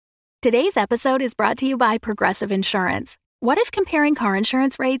Today's episode is brought to you by Progressive Insurance. What if comparing car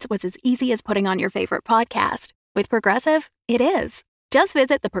insurance rates was as easy as putting on your favorite podcast? With Progressive, it is. Just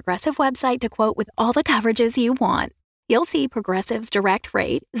visit the Progressive website to quote with all the coverages you want. You'll see Progressive's direct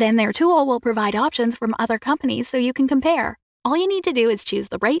rate, then their tool will provide options from other companies so you can compare. All you need to do is choose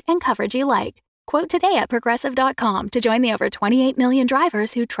the rate and coverage you like. Quote today at Progressive.com to join the over 28 million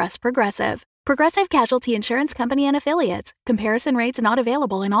drivers who trust Progressive. Progressive Casualty Insurance Company and Affiliates. Comparison rates not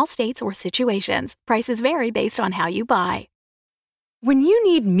available in all states or situations. Prices vary based on how you buy. When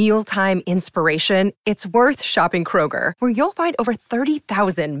you need mealtime inspiration, it's worth shopping Kroger, where you'll find over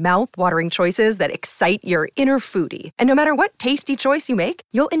 30,000 mouth-watering choices that excite your inner foodie. And no matter what tasty choice you make,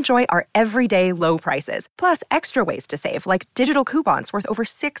 you'll enjoy our everyday low prices, plus extra ways to save, like digital coupons worth over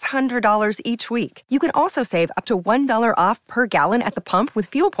 $600 each week. You can also save up to $1 off per gallon at the pump with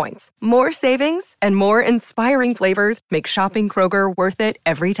fuel points. More savings and more inspiring flavors make shopping Kroger worth it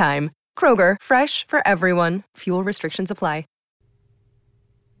every time. Kroger, fresh for everyone. Fuel restrictions apply.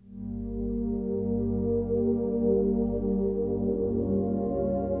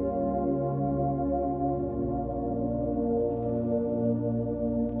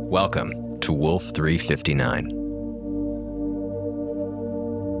 Welcome to Wolf 359.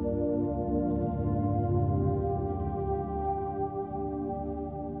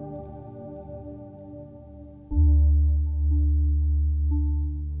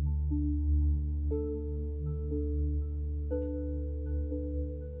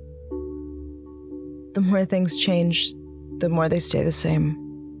 The more things change, the more they stay the same.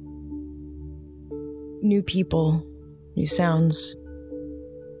 New people, new sounds,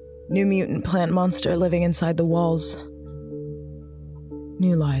 new mutant plant monster living inside the walls.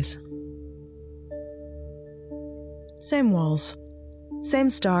 New lies. Same walls. Same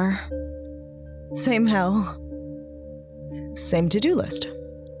star. Same hell. Same to-do list.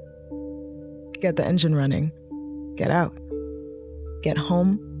 Get the engine running. Get out. Get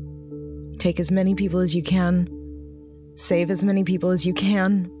home. Take as many people as you can. Save as many people as you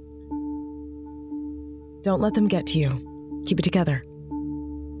can. Don't let them get to you. Keep it together.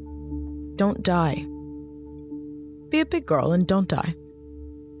 Don't die. Be a big girl and don't die.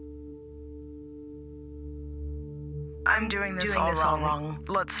 I'm doing this all wrong.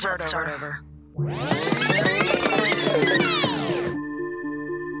 Let's start over.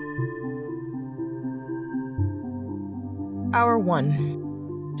 Hour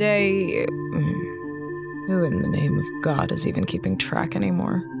 1. Day... Who in the name of God is even keeping track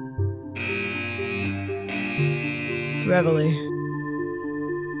anymore? Reveille.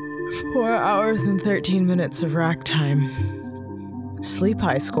 4 hours and 13 minutes of rack time. Sleep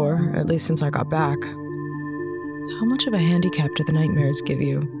high score, at least since I got back. How much of a handicap do the nightmares give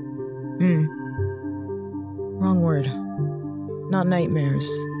you? Wrong word. Not nightmares.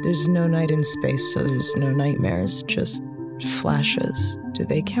 There's no night in space, so there's no nightmares, just flashes. Do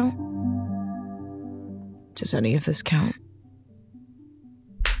they count? Does any of this count?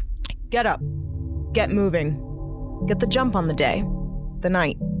 Get up. Get moving. Get the jump on the day. The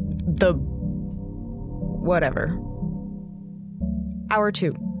night. The... whatever. Hour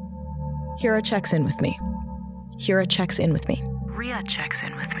 2. Hira checks in with me. Hira checks in with me. Rhea checks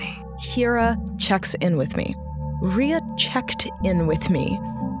in with me. Hira checks in with me. Rhea checked in with me.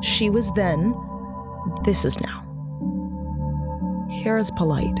 She was then. This is now. Hira's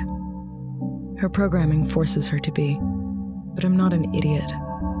polite. Her programming forces her to be. But I'm not an idiot.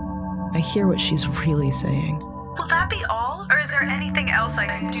 I hear what she's really saying. Will that be all? Or is there anything else I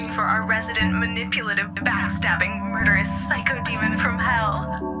can do for our resident manipulative, backstabbing, murderous psychodemon from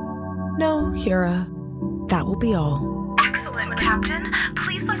hell? No, Hira. That will be all. Excellent, Captain.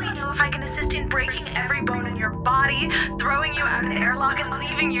 Please let me know if I can assist in breaking every bone in your body, throwing you out an airlock, and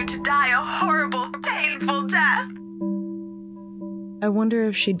leaving you to die a horrible, painful death. I wonder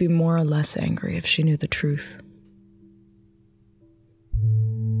if she'd be more or less angry if she knew the truth.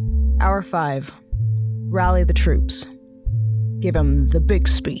 Hour 5. Rally the troops. Give them the big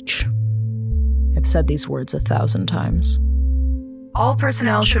speech. I've said these words 1,000 times. All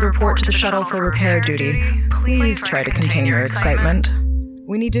personnel should report to the shuttle for repair duty. Please try to contain your excitement.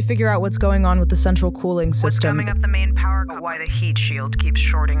 We need to figure out what's going on with the central cooling system. What's coming up the main power, why the heat shield keeps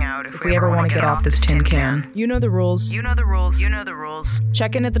shorting out if we ever want to get off this tin can. You know the rules. You know the rules. You know the rules.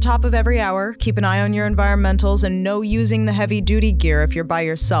 Check in at the top of every hour, keep an eye on your environmentals, and no using the heavy-duty gear if you're by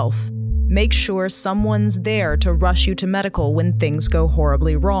yourself. Make sure someone's there to rush you to medical when things go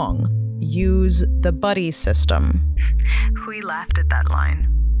horribly wrong. Use the buddy system. We laughed at that line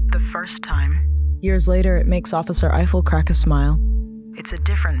the first time. Years later, it makes Officer Eiffel crack a smile. It's a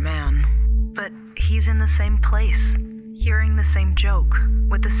different man, but he's in the same place. Hearing the same joke,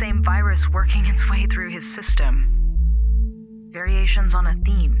 with the same virus working its way through his system. Variations on a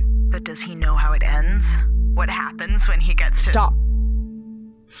theme, but does he know how it ends? What happens when he gets to— Stop.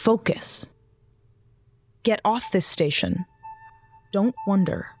 Focus. Get off this station. Don't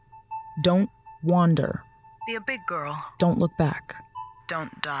wonder. Don't wander. Be a big girl. Don't look back.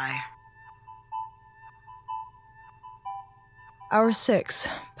 Don't die. Hour 6,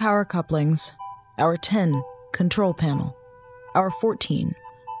 power couplings. Hour 10, control panel. Hour 14,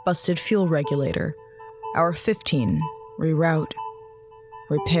 busted fuel regulator. Hour 15, reroute.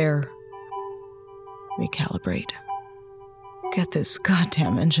 Repair. Recalibrate. Get this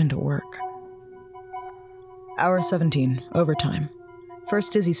goddamn engine to work. Hour 17, overtime.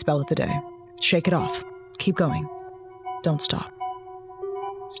 First dizzy spell of the day. Shake it off. Keep going. Don't stop.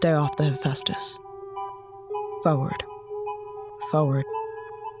 Stay off the Hephaestus. Forward. Forward.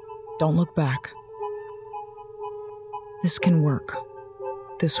 Don't look back. This can work.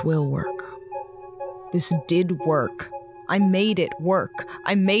 This will work. This did work. I made it work.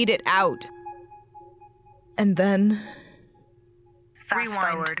 I made it out. And then... Fast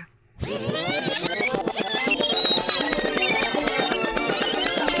forward.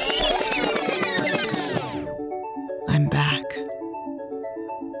 I'm back.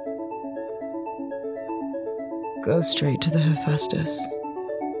 Go straight to the Hephaestus.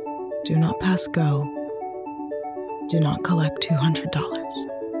 Do not pass go. Do not collect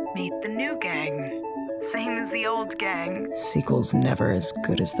 $200. Meet the new gang. Same as the old gang. Sequel's never as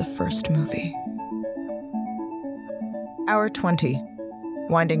good as the first movie. Hour 20.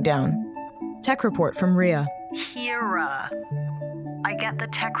 Winding down. Tech report from Rhea. Hera. I get the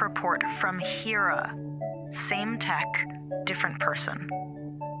tech report from Hera. Same tech, different person.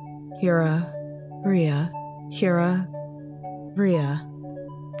 Hera. Rhea. Hera. Rhea.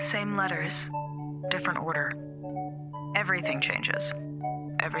 Same letters, different order. Everything changes.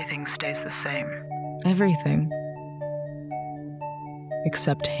 Everything stays the same. Everything.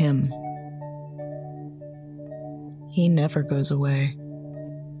 Except him. He never goes away.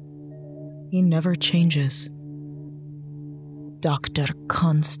 He never changes. Dr.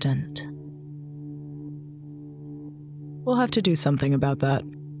 Constant. We'll have to do something about that.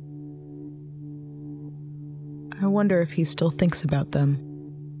 I wonder if he still thinks about them.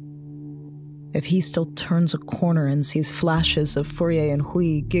 If he still turns a corner and sees flashes of Fourier and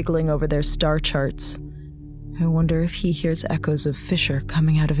Hui giggling over their star charts. I wonder if he hears echoes of Fisher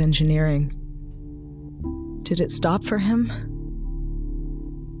coming out of engineering. Did it stop for him?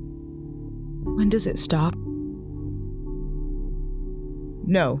 When does it stop?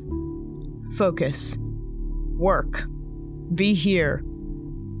 No. Focus. Work. Be here.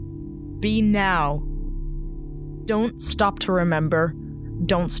 Be now. Don't stop to remember.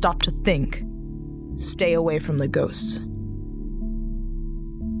 Don't stop to think. Stay away from the ghosts.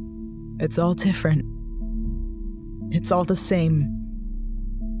 It's all different. It's all the same.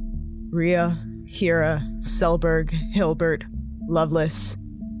 Rhea, Hera, Selberg, Hilbert, Lovelace.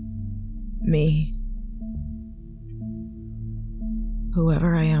 Me.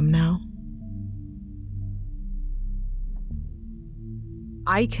 Whoever I am now.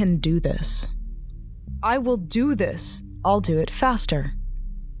 I can do this. I will do this. I'll do it faster.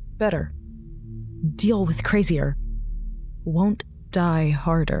 Better. Deal with crazier. Won't die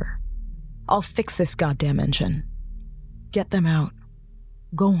harder. I'll fix this goddamn engine. Get them out.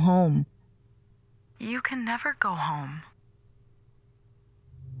 Go home. You can never go home.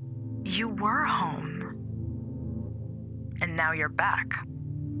 You were home. And now you're back.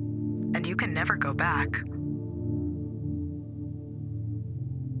 And you can never go back.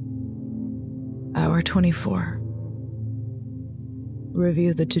 Hour 24.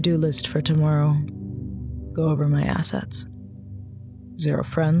 Review the to-do list for tomorrow. Go over my assets. 0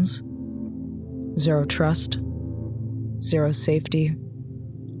 friends. 0 trust. 0 safety.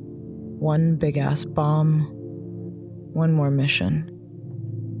 1 big-ass bomb. 1 more mission.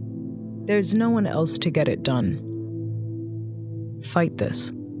 There's no one else to get it done. Fight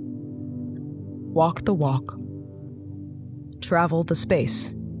this. Walk the walk. Travel the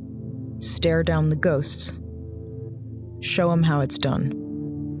space. Stare down the ghosts. Show 'em how it's done.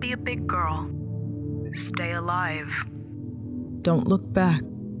 Be a big girl. Stay alive. Don't look back.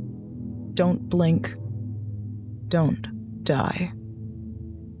 Don't blink. Don't die.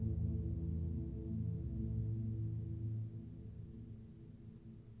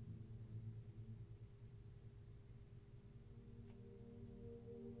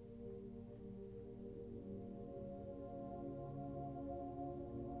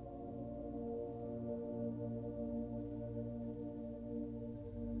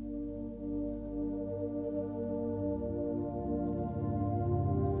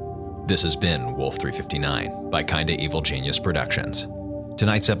 This has been Wolf 359 by Kinda Evil Genius Productions.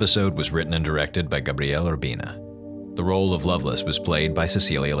 Tonight's episode was written and directed by Gabriel Urbina. The role of Loveless was played by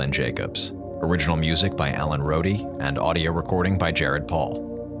Cecilia Lynn Jacobs. Original music by Alan Rohde and audio recording by Jared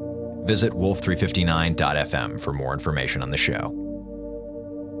Paul. Visit wolf359.fm for more information on the show.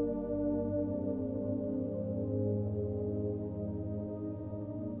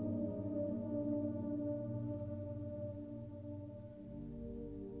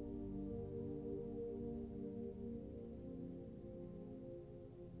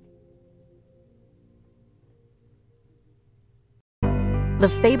 The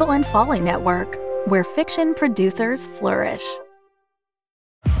Fable and Folly Network, where fiction producers flourish.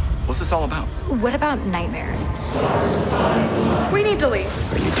 What's this all about? What about nightmares? We need to leave.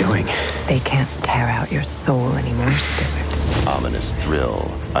 What are you doing? They can't tear out your soul anymore, Stuart. Ominous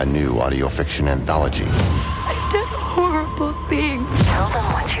Thrill, a new audio fiction anthology. I've done horrible things. Tell them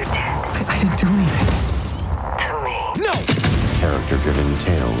what you did. I didn't do anything. To me. No! Character-driven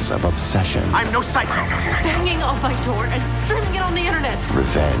tales of obsession. I'm no psycho. Banging on my door and streaming it on the internet.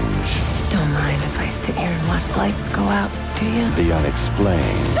 Revenge. Don't mind if I sit here and watch the lights go out, do you? The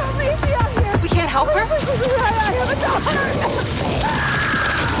unexplained. We can't help her?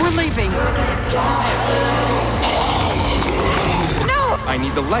 We're leaving. No! I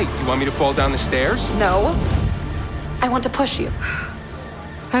need the light. You want me to fall down the stairs? No. I want to push you.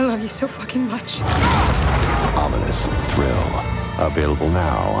 I love you so fucking much. Ominous Thrill. Available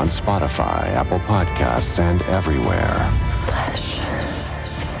now on Spotify, Apple Podcasts, and everywhere. Flesh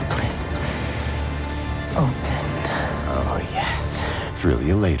splits open. Oh, yes. Thrill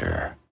you later.